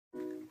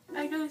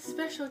a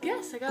special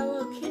guest. I got a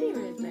little kitty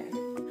right there.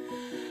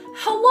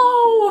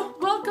 Hello!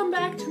 Welcome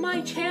back to my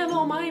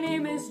channel. My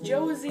name is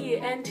Josie,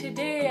 and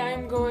today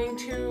I'm going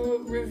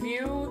to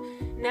review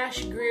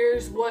Nash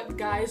Grier'S What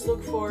Guys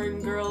Look For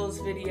in Girls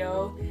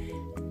video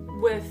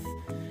with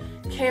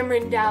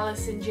Cameron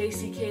Dallas and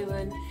JC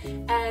Kalen,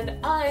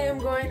 and I am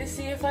going to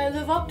see if I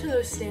live up to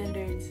those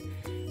standards.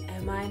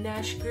 Am I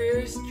Nash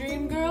Grier'S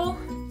dream girl?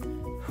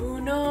 Who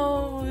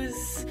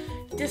knows?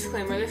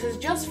 Disclaimer, this is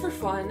just for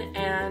fun,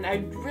 and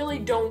I really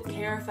don't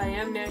care if I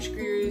am Nash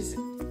Grier'S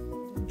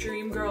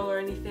dream girl or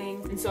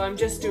anything, and so I'm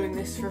just doing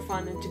this for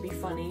fun and to be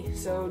funny,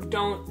 so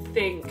don't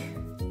think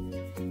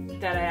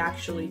that I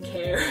actually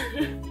care.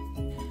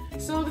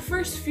 So the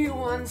first few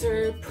ones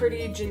are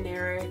pretty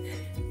generic,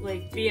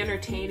 like be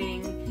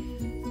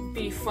entertaining,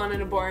 be fun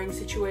in a boring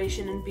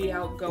situation, and be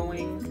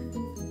outgoing,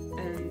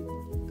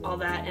 and all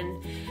that,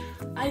 and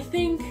I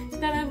think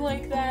that I'm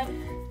like that.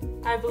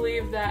 I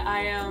believe that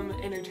I am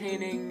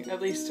entertaining,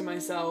 at least to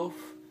myself.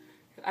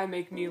 I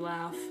make me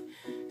laugh.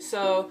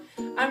 So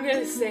I'm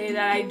gonna say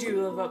that I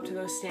do live up to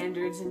those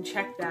standards, and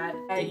check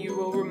that you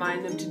will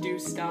remind them to do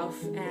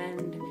stuff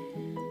and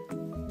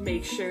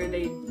make sure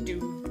they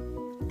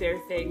do their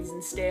things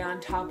and stay on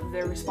top of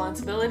their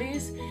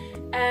responsibilities.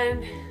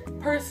 And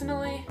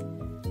personally,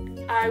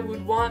 I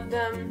would want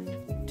them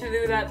to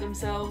do that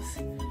themselves,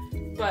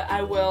 but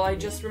I will. I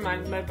just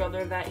reminded my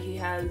brother that he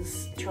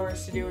has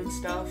chores to do and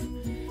stuff,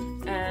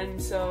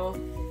 and so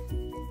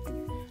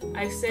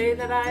I say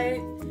that I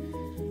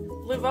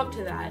live up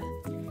to that.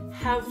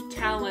 Have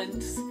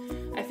talents.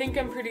 I think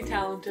I'm pretty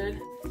talented.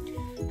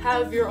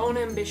 Have your own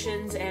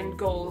ambitions and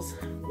goals.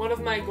 One of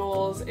my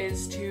goals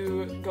is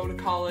to go to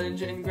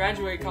college and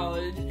graduate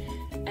college,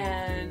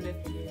 and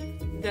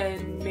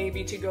then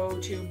maybe to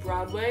go to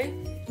Broadway.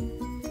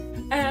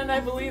 And I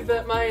believe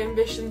that my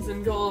ambitions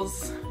and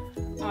goals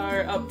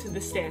are up to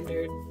the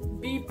standard.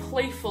 Be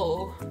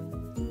playful.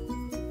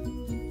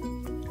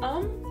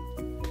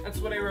 That's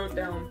what I wrote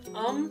down.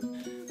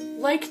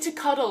 Like to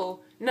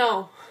cuddle.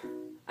 No.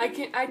 I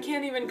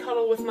can't even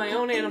cuddle with my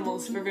own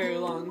animals for very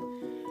long.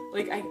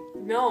 Like,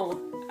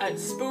 no.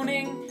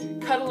 Spooning,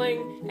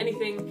 cuddling,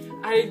 anything.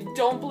 I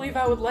don't believe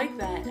I would like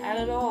that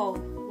at all,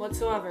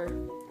 whatsoever.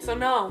 So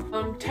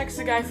no. Text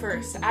the guy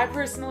first. I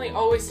personally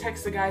always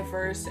text the guy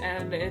first,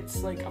 and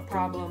it's like a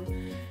problem,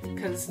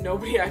 because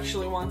nobody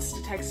actually wants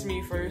to text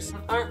me first.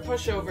 Aren't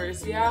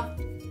pushovers, yeah?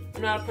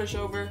 I'm not a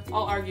pushover.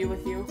 I'll argue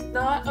with you.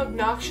 Not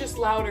obnoxious,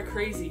 loud, or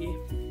crazy.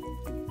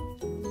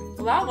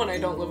 Well, that one I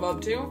don't live up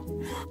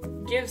to.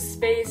 Give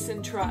space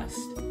and trust.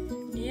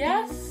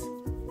 Yes,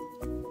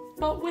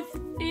 but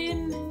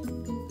within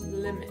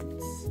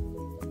limits.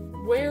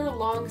 Wear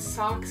long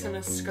socks and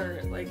a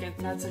skirt, like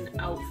that's an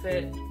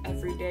outfit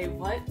every day.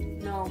 What?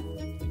 No.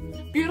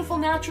 Beautiful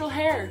natural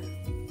hair.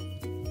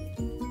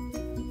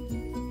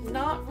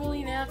 Not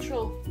really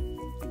natural,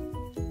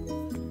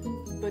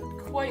 but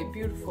quite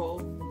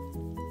beautiful,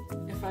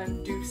 if I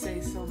do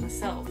say so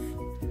myself.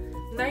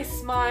 Nice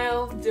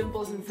smile,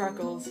 dimples, and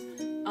freckles.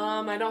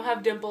 I don't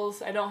have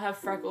dimples, I don't have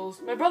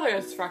freckles. My brother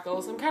has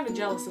freckles. I'm kind of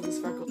jealous of his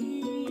freckles.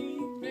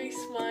 Nice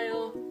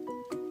smile.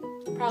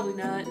 Probably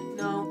not,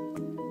 no.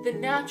 The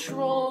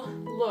natural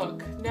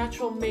look,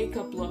 natural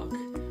makeup look.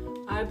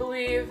 I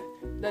believe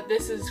that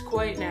this is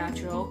quite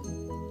natural.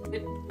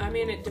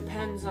 It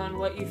depends on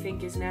what you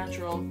think is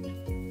natural,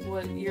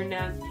 what your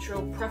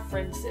natural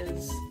preference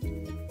is.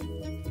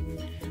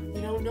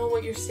 We don't know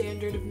what your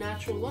standard of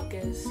natural look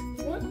is.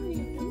 What are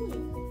you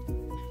doing?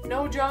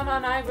 No drawn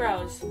on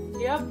eyebrows.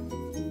 Yep,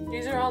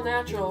 these are all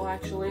natural,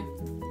 actually.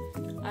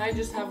 I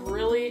just have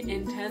really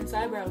intense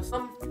eyebrows.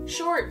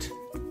 Short.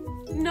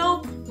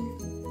 Nope.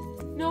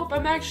 Nope,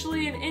 I'm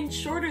actually an inch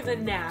shorter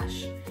than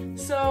Nash.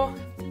 So,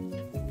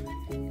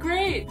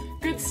 great.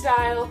 Good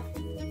style.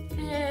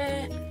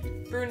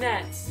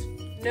 Brunettes.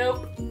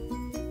 Nope.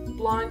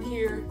 Blonde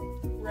here,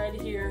 red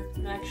here.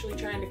 I'm actually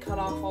trying to cut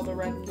off all the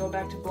red and go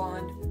back to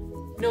blonde.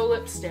 No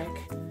lipstick.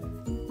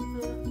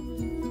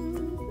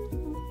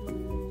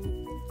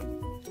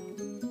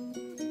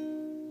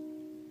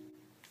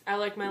 I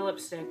like my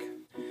lipstick.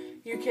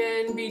 You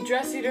can be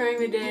dressy during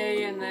the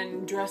day and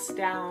then dress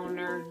down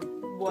or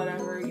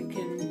whatever. You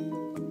can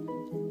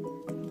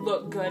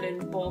look good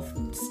in both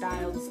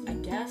styles, I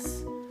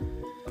guess.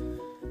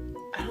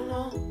 I don't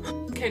know.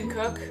 Can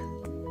cook?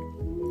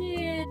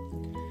 Yeah.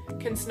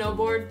 Can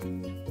snowboard?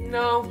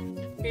 No.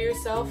 Be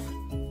yourself.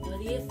 What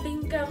do you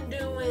think I'm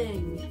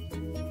doing?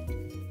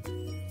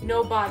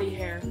 No body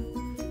hair.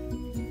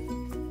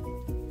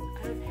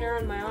 I have hair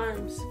on my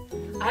arms.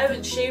 I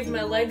haven't shaved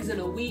my legs in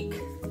a week,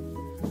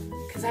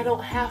 because I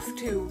don't have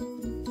to.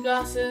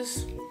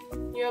 Glasses.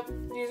 Yep,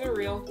 these are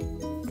real.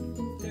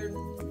 They're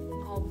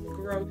all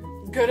gross.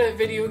 Good at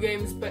video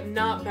games, but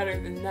not better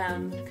than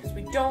them, because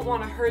we don't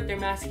want to hurt their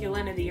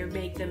masculinity or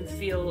make them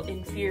feel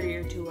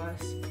inferior to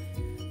us.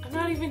 I'm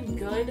not even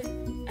good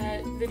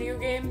at video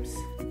games.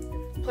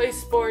 Play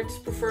sports,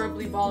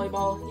 preferably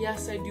volleyball.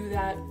 Yes, I do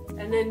that.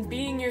 And then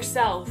being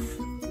yourself.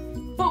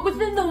 But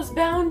within those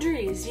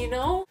boundaries, you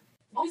know?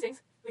 All these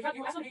things. You ask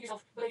them to be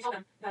yourself, but then you tell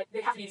them that but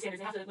they have to be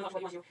standards, they have to live up to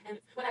what you want to do. And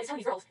what I was telling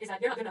these girls is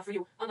that they're not good enough for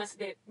you unless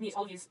they meet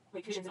all these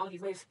like conditions and all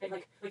these ways that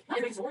like not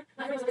everybody can snowboard,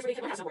 not everyone knows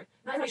can learn how to snowboard,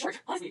 not everybody's short.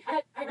 Honestly,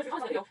 I read through comments on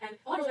that video, and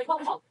a lot of girls were like, well,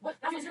 I'm tall. What?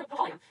 Not feeling insecure, how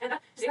tall I am. And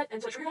that, to say that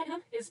and to like trigger that in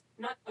them is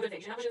not a good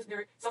thing. That pushes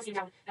their self-esteem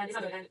down, and it's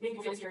not good. And making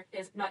people feel insecure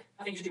is not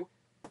a thing you should do.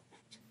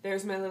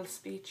 There's my little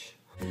speech.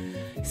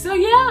 So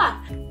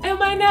yeah,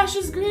 am I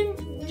Nash's dream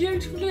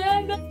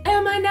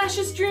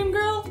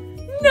girl?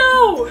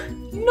 No!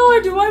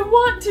 Nor do I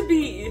want to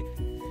be!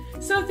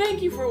 So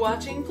thank you for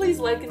watching. Please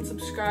like and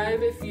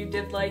subscribe if you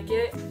did like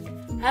it.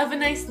 Have a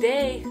nice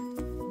day.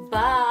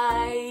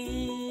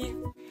 Bye!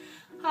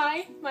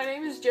 Hi, my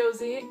name is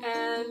Josie,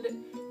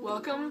 and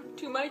welcome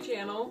to my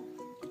channel,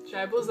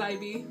 Shibo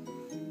Zybe.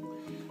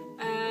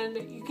 And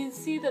you can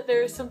see that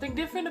there is something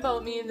different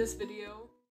about me in this video.